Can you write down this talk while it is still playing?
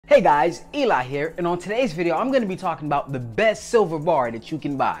Hey guys, Eli here, and on today's video I'm going to be talking about the best silver bar that you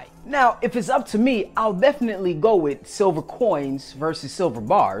can buy. Now, if it's up to me, I'll definitely go with silver coins versus silver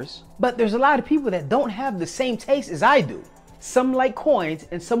bars, but there's a lot of people that don't have the same taste as I do. Some like coins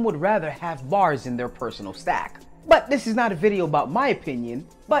and some would rather have bars in their personal stack. But this is not a video about my opinion,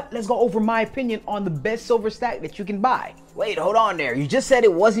 but let's go over my opinion on the best silver stack that you can buy. Wait, hold on there. You just said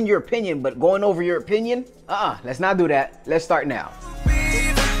it wasn't your opinion, but going over your opinion? Let's not do that. Let's start now.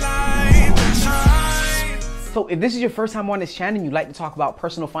 So if this is your first time on this channel and you'd like to talk about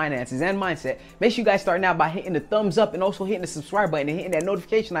personal finances and mindset, make sure you guys start now by hitting the thumbs up and also hitting the subscribe button and hitting that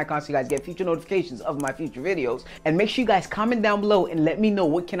notification icon so you guys get future notifications of my future videos. And make sure you guys comment down below and let me know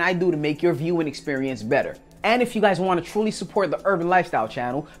what can I do to make your viewing experience better. And if you guys want to truly support the Urban Lifestyle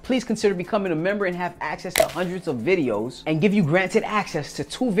channel, please consider becoming a member and have access to hundreds of videos and give you granted access to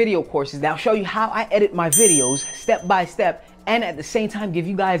 2 video courses that'll show you how I edit my videos step by step, and at the same time give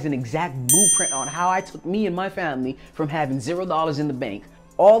you guys an exact blueprint on how I took me and my family from having $0 in the bank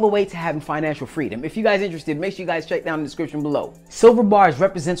all the way to having financial freedom. If you guys are interested, make sure you guys check down in the description below. Silver bars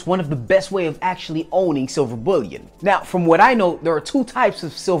represents one of the best way of actually owning silver bullion. Now, from what I know, there are 2 types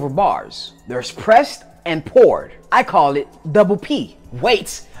of silver bars. There's pressed and poured. I call it double P.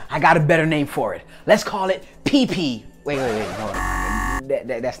 Wait, I got a better name for it. Let's call it PP. Wait, hold on.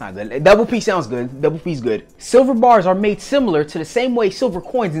 That's not good. Double P sounds good. Double P's good. Silver bars are made similar to the same way silver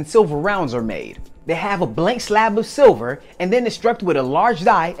coins and silver rounds are made. They have a blank slab of silver and then it's struck with a large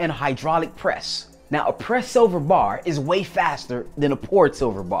die and a hydraulic press. Now, a pressed silver bar is way faster than a poured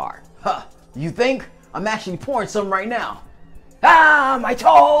silver bar. Huh, you think? I'm actually pouring some right now. Ah, my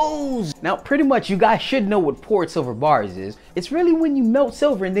toes! Now, pretty much you guys should know what poured silver bars is. It's really when you melt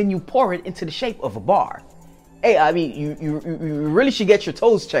silver and then you pour it into the shape of a bar. Hey, I mean, you really should get your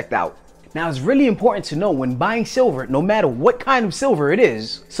toes checked out. Now, it's really important to know when buying silver, no matter what kind of silver it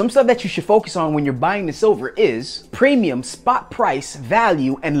is, some stuff that you should focus on when you're buying the silver is premium, spot price,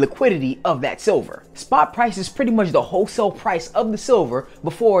 value, and liquidity of that silver. Spot price is pretty much the wholesale price of the silver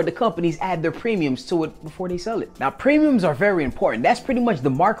before the companies add their premiums to it before they sell it. Now, premiums are very important. That's pretty much the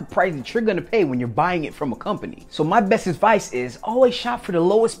market price that you're gonna pay when you're buying it from a company. So my best advice is always shop for the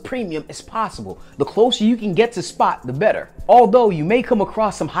lowest premium as possible. The closer you can get to spot, the better. Although you may come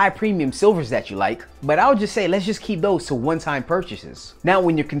across some high premium silvers that you like, but I would just say let's just keep those to one-time purchases. Now,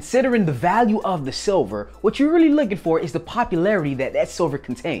 when you're considering the value of the silver, what you're really looking for is the popularity that that silver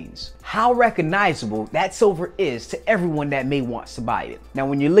contains. How recognizable that silver is to everyone that may want to buy it. Now,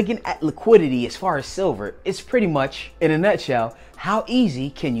 when you're looking at liquidity as far as silver, it's pretty much, in a nutshell, how easy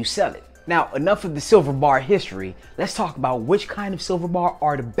can you sell it? Now, enough of the silver bar history. Let's talk about which kind of silver bar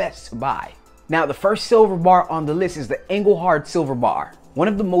are the best to buy. Now, the first silver bar on the list is the Engelhard silver bar. One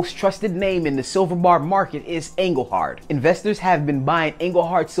of the most trusted names in the silver bar market is Engelhard. Investors have been buying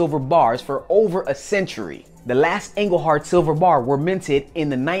Engelhard silver bars for over a century. The last Engelhard silver bar were minted in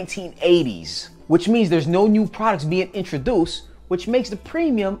the 1980s, which means there's no new products being introduced, which makes the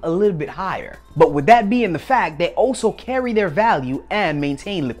premium a little bit higher. But with that being the fact, they also carry their value and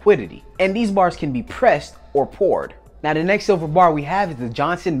maintain liquidity. And these bars can be pressed or poured. Now, the next silver bar we have is the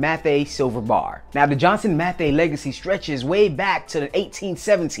Johnson Matthey silver bar. Now, the Johnson Matthey legacy stretches way back to the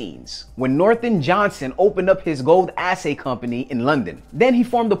 1817s, when Norton Johnson opened up his gold assay company in London. Then he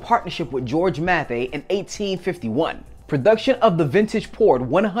formed a partnership with George Matthey in 1851. Production of the vintage poured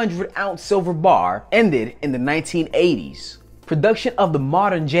 100-ounce silver bar ended in the 1980s. Production of the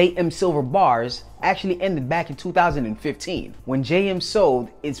modern JM silver bars actually ended back in 2015, when JM sold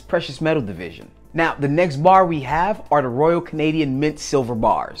its precious metal division. Now, the next bar we have are the Royal Canadian Mint silver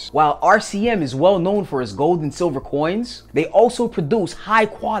bars. While RCM is well known for its gold and silver coins, they also produce high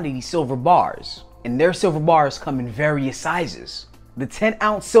quality silver bars, and their silver bars come in various sizes. The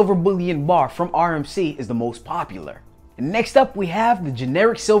 10-ounce silver bullion bar from RMC is the most popular. And next up we have the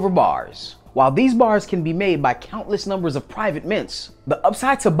generic silver bars. While these bars can be made by countless numbers of private mints, the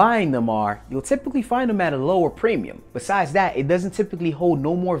upside to buying them are you'll typically find them at a lower premium. Besides that, it doesn't typically hold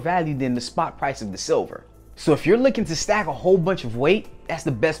no more value than the spot price of the silver. So if you're looking to stack a whole bunch of weight, that's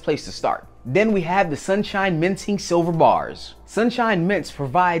the best place to start. Then we have the Sunshine Minting silver bars. Sunshine Mints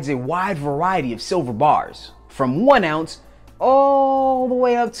provides a wide variety of silver bars, from 1 ounce all the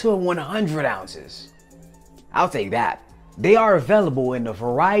way up to 100 ounces. I'll take that. They are available in a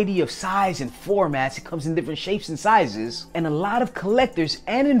variety of size and formats. It comes in different shapes and sizes, and a lot of collectors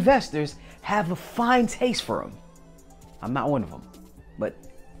and investors have a fine taste for them. I'm not one of them, but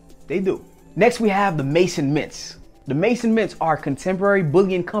they do. Next we have the Mason Mints. The Mason Mints are a contemporary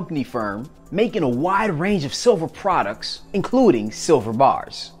bullion company firm making a wide range of silver products, including silver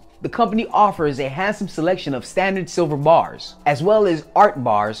bars. The company offers a handsome selection of standard silver bars, as well as art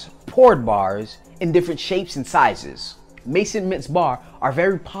bars, poured bars, in different shapes and sizes. Mason Mint's bars are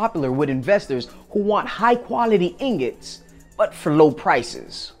very popular with investors who want high quality ingots, but for low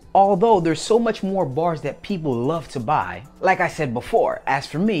prices. Although there's so much more bars that people love to buy, like I said before, as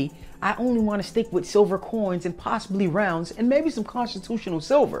for me, I only want to stick with silver coins and possibly rounds and maybe some constitutional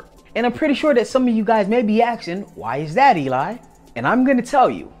silver. And I'm pretty sure that some of you guys may be asking, why is that, Eli? And I'm going to tell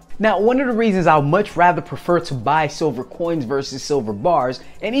you. Now, one of the reasons I'd much rather prefer to buy silver coins versus silver bars,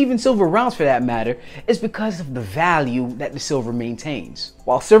 and even silver rounds for that matter, is because of the value that the silver maintains.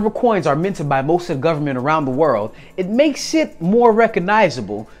 While silver coins are minted by most of the government around the world, it makes it more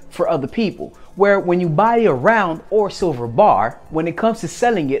recognizable for other people. Where when you buy a round or silver bar, when it comes to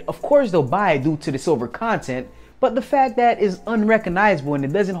selling it, of course they'll buy it due to the silver content, but the fact that it's unrecognizable and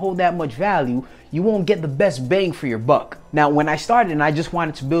it doesn't hold that much value, you won't get the best bang for your buck. Now, when I started and I just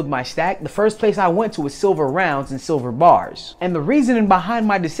wanted to build my stack, the first place I went to was silver rounds and silver bars. And the reasoning behind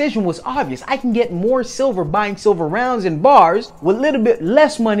my decision was obvious. I can get more silver buying silver rounds and bars with a little bit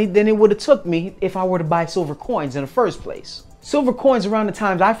less money than it would have took me if I were to buy silver coins in the first place. Silver coins around the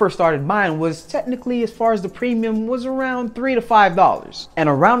times I first started buying was technically, as far as the premium, was around $3 to $5. And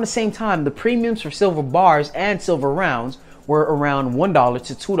around the same time, the premiums for silver bars and silver rounds were around $1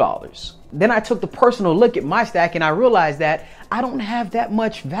 to $2. Then I took the personal look at my stack and I realized that I don't have that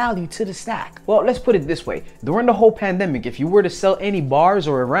much value to the stack. Well, let's put it this way. During the whole pandemic, if you were to sell any bars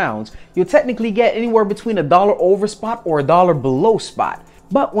or rounds, you'll technically get anywhere between $1 over spot or $1 below spot.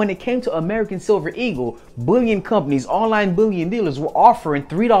 But when it came to American Silver Eagle, bullion companies, online bullion dealers were offering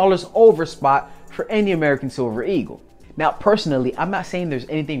 $3 over spot for any American Silver Eagle. Now, personally, I'm not saying there's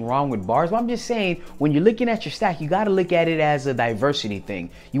anything wrong with bars, but I'm just saying when you're looking at your stack, you got to look at it as a diversity thing.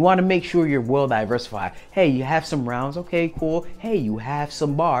 You want to make sure you're well diversified. Hey, you have some rounds. Okay, cool. Hey, you have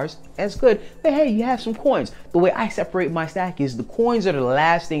some bars. That's good. But hey, you have some coins. The way I separate my stack is the coins are the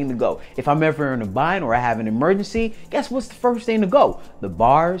last thing to go. If I'm ever in a bind or I have an emergency, guess what's the first thing to go? The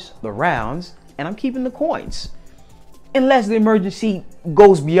bars, the rounds, and I'm keeping the coins. Unless the emergency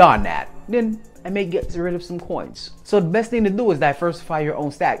goes beyond that, then I may get rid of some coins. So the best thing to do is diversify your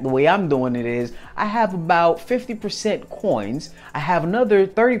own stack. The way I'm doing it is I have about 50% coins. I have another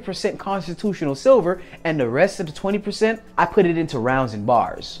 30% constitutional silver, and the rest of the 20%, I put it into rounds and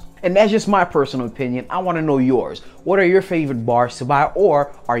bars. And that's just my personal opinion. I want to know yours. What are your favorite bars to buy?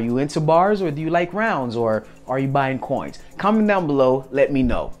 Or are you into bars, or do you like rounds, or are you buying coins? Comment down below, let me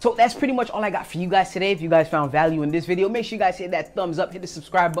know. So that's pretty much all I got for you guys today. If you guys found value in this video, make sure you guys hit that thumbs up, hit the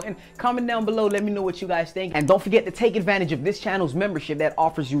subscribe button, comment down below, let me know what you guys think. And don't forget to take advantage of this channel's membership that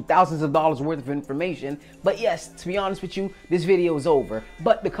offers you thousands of dollars worth of information. But yes, to be honest with you, this video is over,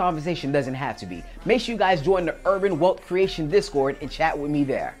 but the conversation doesn't have to be. Make sure you guys join the Urban Wealth Creation Discord and chat with me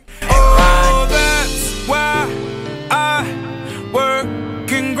there. Oh, that's why I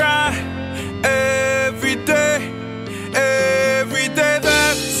work and grind.